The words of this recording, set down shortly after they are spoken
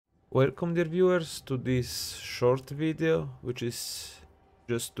Welcome dear viewers to this short video, which is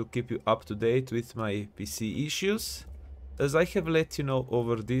just to keep you up to date with my PC issues. As I have let you know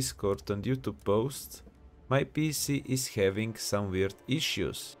over Discord and YouTube posts, my PC is having some weird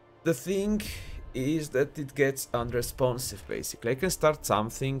issues. The thing is that it gets unresponsive basically. I can start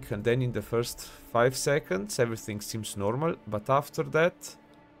something and then in the first 5 seconds everything seems normal, but after that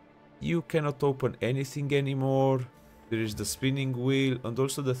you cannot open anything anymore. There is the spinning wheel, and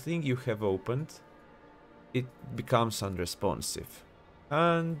also the thing you have opened, it becomes unresponsive.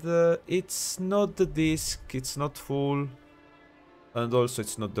 And it's not the disk, it's not full, and also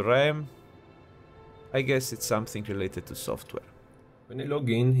it's not the RAM. I guess it's something related to software. When I log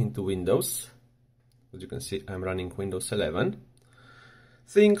in into Windows, as you can see, I'm running Windows 11.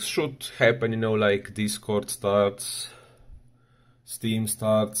 Things should happen, like Discord starts, Steam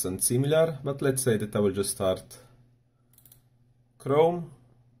starts, and similar. But let's say that I will just start Chrome,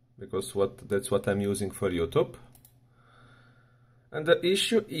 because that's what I'm using for YouTube. And the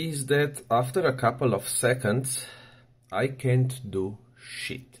issue is that after a couple of seconds, I can't do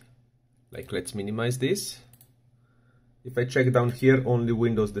shit. Like, let's minimize this. If I check down here, only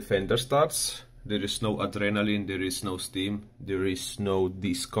Windows Defender starts. There is no Adrenaline, there is no Steam, there is no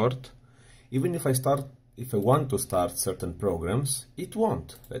Discord. Even if I want to start certain programs, it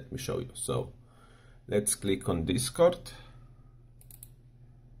won't. Let me show you. So let's click on Discord.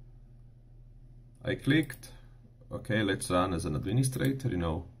 I clicked. Okay, let's run as an administrator,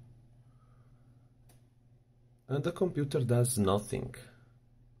 And the computer does nothing.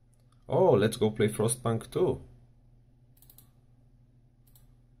 Oh, let's go play Frostpunk 2.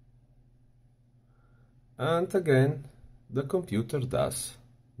 And again, the computer does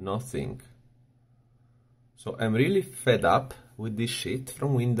nothing. So I'm really fed up with this shit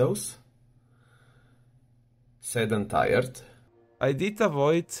from Windows. Sad and tired. I did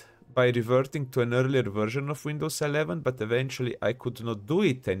avoid by reverting to an earlier version of Windows 11, but eventually I could not do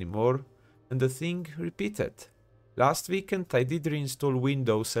it anymore, and the thing repeated. Last weekend I did reinstall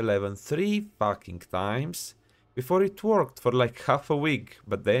Windows 11 3 fucking times before it worked for like half a week,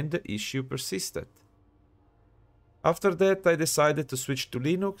 but then the issue persisted. After that I decided to switch to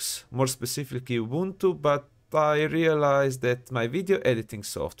Linux, more specifically Ubuntu, but I realized that my video editing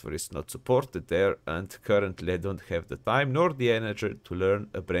software is not supported there, and currently I don't have the time nor the energy to learn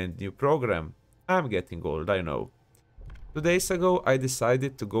a brand new program. I'm getting old, I know. 2 days ago I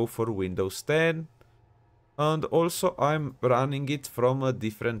decided to go for Windows 10, and also I'm running it from a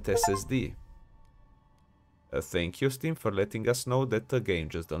different SSD. Thank you Steam for letting us know that the game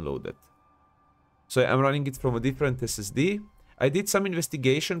just downloaded. So I'm running it from a different SSD. I did some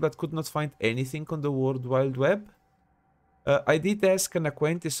investigation but could not find anything on the World Wide Web. I did ask an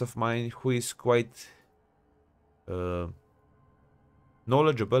acquaintance of mine who is quite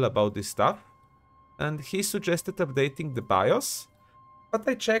knowledgeable about this stuff, and he suggested updating the BIOS, but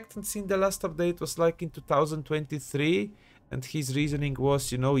I checked and seen the last update was like in 2023, and his reasoning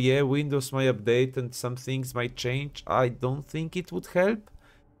was, yeah, Windows might update and some things might change. I don't think it would help.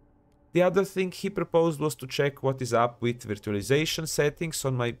 The other thing he proposed was to check what is up with virtualization settings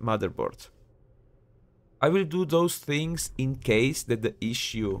on my motherboard. I will do those things in case that the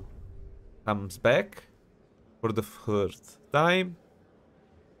issue comes back for the third time.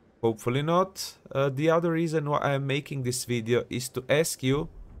 Hopefully not. The other reason why I am making this video is to ask you,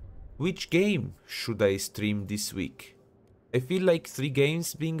 which game should I stream this week? I feel like 3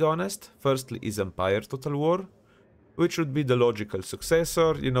 games, being honest. Firstly is Empire Total War, which would be the logical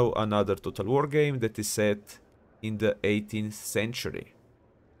successor, another Total War game that is set in the 18th century.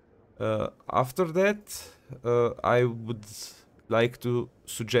 After that, I would like to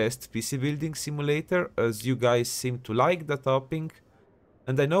suggest PC Building Simulator, as you guys seem to like the topic,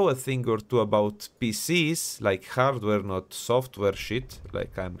 and I know a thing or two about PCs, like hardware, not software shit,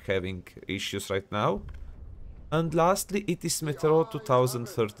 like I'm having issues right now. And lastly, it is Metro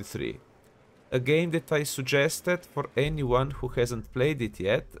 2033. A game that I suggested for anyone who hasn't played it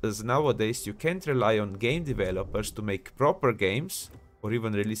yet, as nowadays you can't rely on game developers to make proper games, or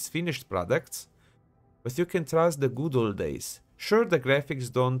even release finished products, but you can trust the good old days. Sure, the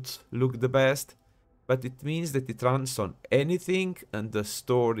graphics don't look the best, but it means that it runs on anything, and the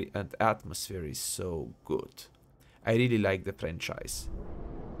story and atmosphere is so good. I really like the franchise.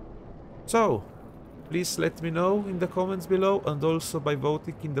 So, please let me know in the comments below, and also by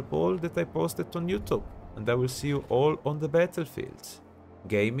voting in the poll that I posted on YouTube. And I will see you all on the battlefields.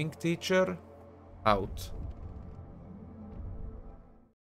 Gaming Teacher, out.